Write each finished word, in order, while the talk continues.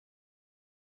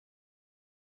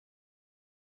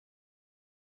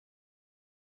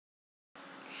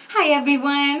Hi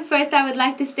everyone! First I would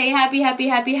like to say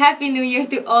happy new year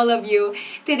to all of you.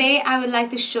 Today I would like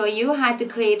to show you how to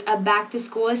create a back to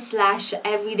school slash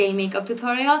everyday makeup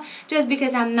tutorial just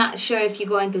because I'm not sure if you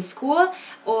go into school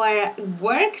or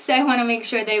work, so I want to make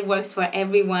sure that it works for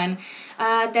everyone.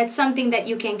 That's something that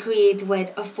you can create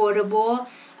with affordable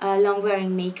long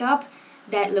wearing makeup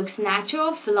that looks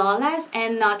natural, flawless,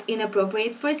 and not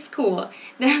inappropriate for school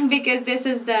because this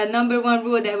is the #1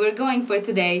 rule that we're going for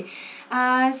today.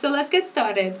 So let's get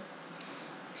started.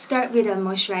 Start with a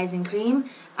moisturizing cream.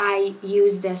 I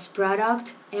use this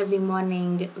product every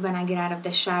morning when I get out of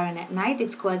the shower and at night.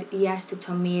 It's called Yes to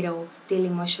Tomato Daily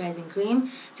Moisturizing Cream.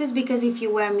 Just because if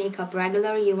you wear makeup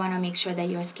regularly, you want to make sure that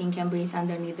your skin can breathe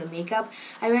underneath the makeup.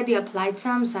 I already applied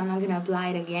some, so I'm not going to apply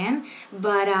it again.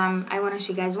 But I want to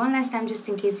show you guys one last time just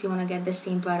in case you want to get the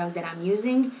same product that I'm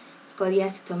using. It's called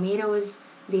Yes to Tomatoes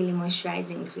Daily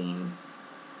Moisturizing Cream.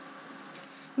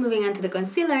 Moving on to the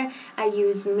concealer, I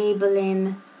use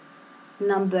Maybelline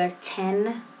number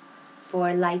 10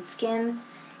 for light skin,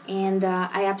 and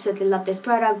I absolutely love this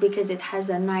product because it has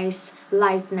a nice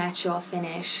light natural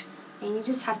finish, and you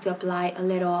just have to apply a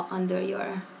little under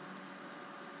your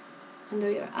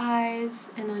eyes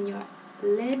and on your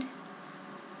lid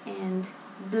and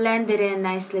blend it in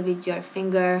nicely with your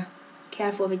finger.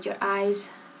 Careful with your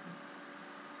eyes.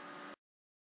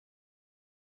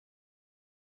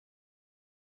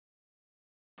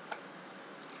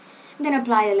 Then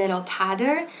apply a little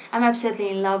powder. I'm absolutely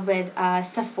in love with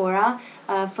Sephora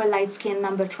for light skin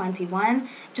number 21,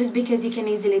 just because you can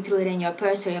easily throw it in your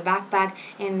purse or your backpack,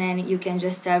 and then you can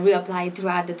just reapply it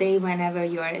throughout the day whenever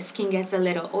your skin gets a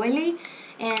little oily.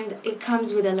 And it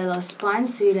comes with a little sponge,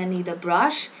 so you don't need a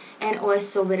brush, and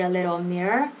also with a little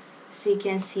mirror so you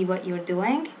can see what you're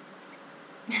doing.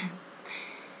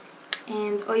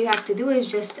 And all you have to do is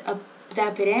just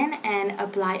dab it in and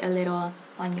apply a little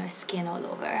on your skin all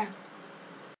over.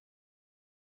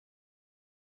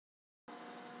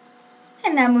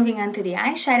 And now moving on to the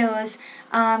eyeshadows,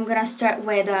 I'm gonna start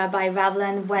with by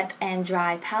Revlon Wet and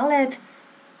Dry palette,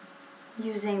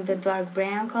 using the dark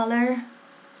brown color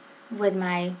with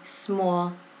my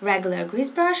small regular grease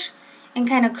brush, and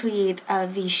kind of create a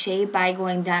V shape by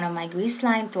going down on my grease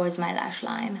line towards my lash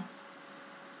line.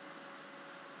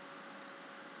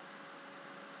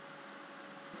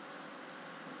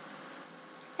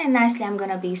 And nicely I'm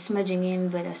gonna be smudging in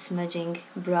with a smudging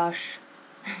brush.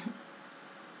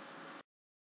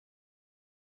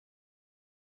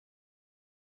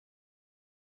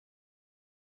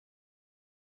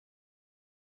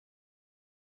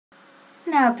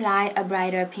 Now apply a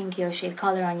brighter pinkier shade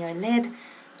color on your lid.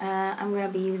 I'm going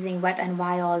to be using Wet n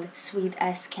Wild Sweet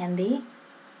as Candy,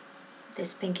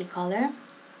 this pinky color,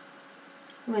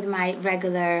 with my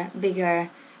regular bigger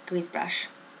grease brush.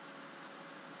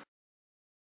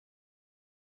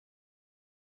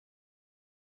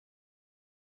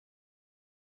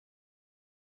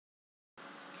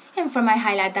 And for my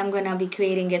highlight, I'm going to be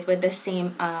creating it with the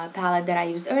same palette that I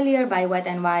used earlier by Wet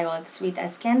n Wild Sweet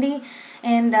as Candy.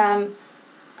 And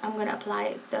I'm going to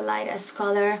apply the lightest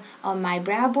color on my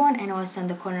brow bone and also on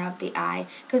the corner of the eye,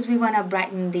 because we want to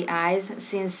brighten the eyes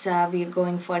since we're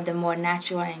going for the more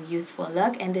natural and youthful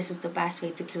look, and this is the best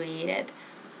way to create it.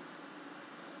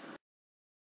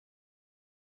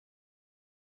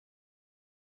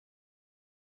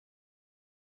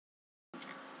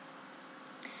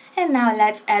 And now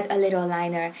let's add a little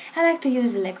liner. I like to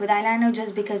use liquid eyeliner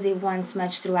just because it won't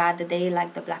smudge throughout the day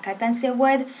like the black eye pencil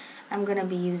would. I'm gonna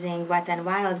be using Wet n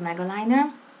Wild Mega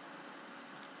Liner.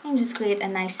 And just create a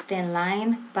nice thin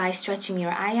line by stretching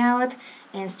your eye out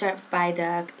and start by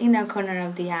the inner corner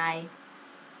of the eye.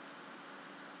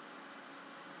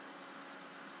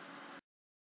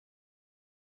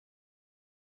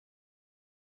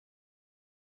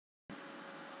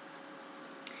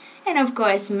 And of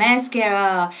course,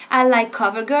 mascara. I like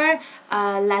CoverGirl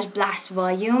LashBlast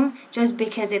Volume just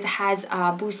because it has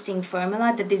a boosting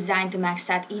formula that's designed to max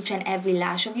out each and every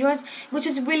lash of yours, which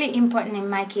is really important in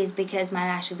my case because my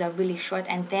lashes are really short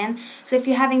and thin. So if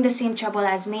you're having the same trouble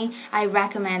as me, I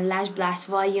recommend LashBlast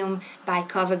Volume by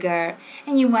CoverGirl,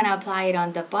 and you want to apply it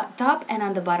on the top and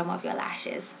on the bottom of your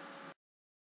lashes.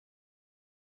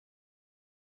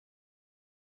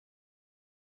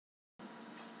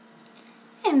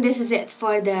 And this is it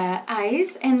for the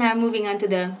eyes, and now moving on to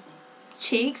the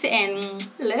cheeks and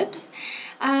lips.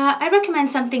 I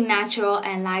recommend something natural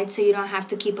and light so you don't have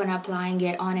to keep on applying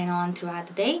it on and on throughout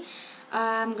the day.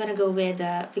 I'm gonna go with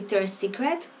Victoria's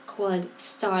Secret called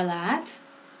Starlett,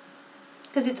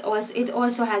 because it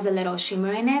also has a little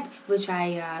shimmer in it, which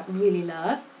I really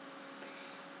love.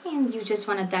 And you just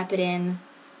want to dab it in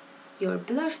your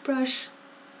blush brush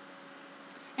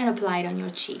and apply it on your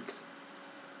cheeks.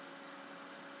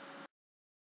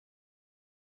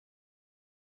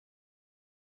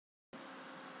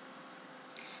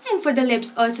 And for the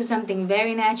lips, also something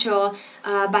very natural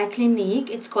by Clinique.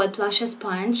 It's called Plushest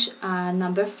Punch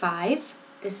number 5.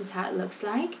 This is how it looks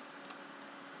like.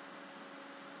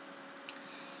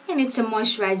 And it's a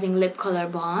moisturizing lip color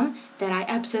balm that I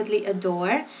absolutely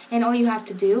adore. And all you have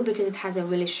to do, because it has a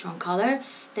really strong color,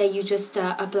 that you just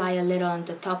apply a little on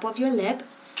the top of your lip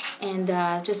and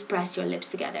just press your lips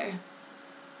together.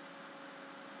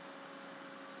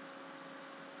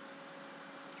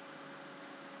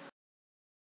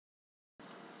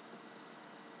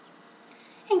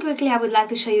 And quickly, I would like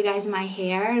to show you guys my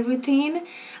hair routine.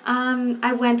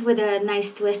 I went with a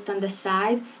nice twist on the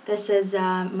side. This is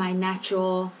my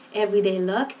natural everyday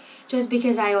look, just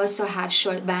because I also have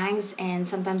short bangs and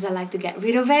sometimes I like to get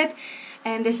rid of it.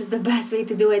 And this is the best way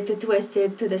to do it, to twist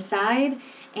it to the side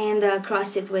and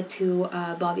cross it with 2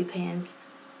 bobby pins.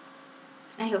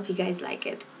 I hope you guys like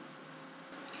it.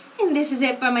 And this is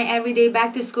it for my everyday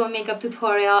back to school makeup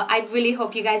tutorial. I really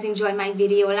hope you guys enjoy my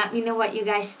video. Let me know what you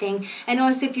guys think. And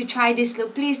also, if you try this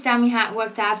look, please tell me how it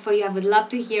worked out for you. I would love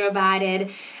to hear about it.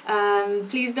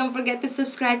 Please don't forget to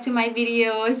subscribe to my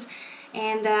videos.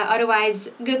 And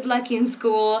otherwise, good luck in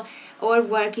school or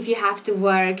work if you have to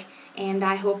work. And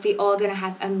I hope we all gonna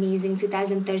have amazing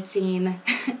 2013.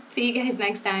 See you guys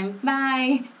next time.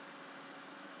 Bye!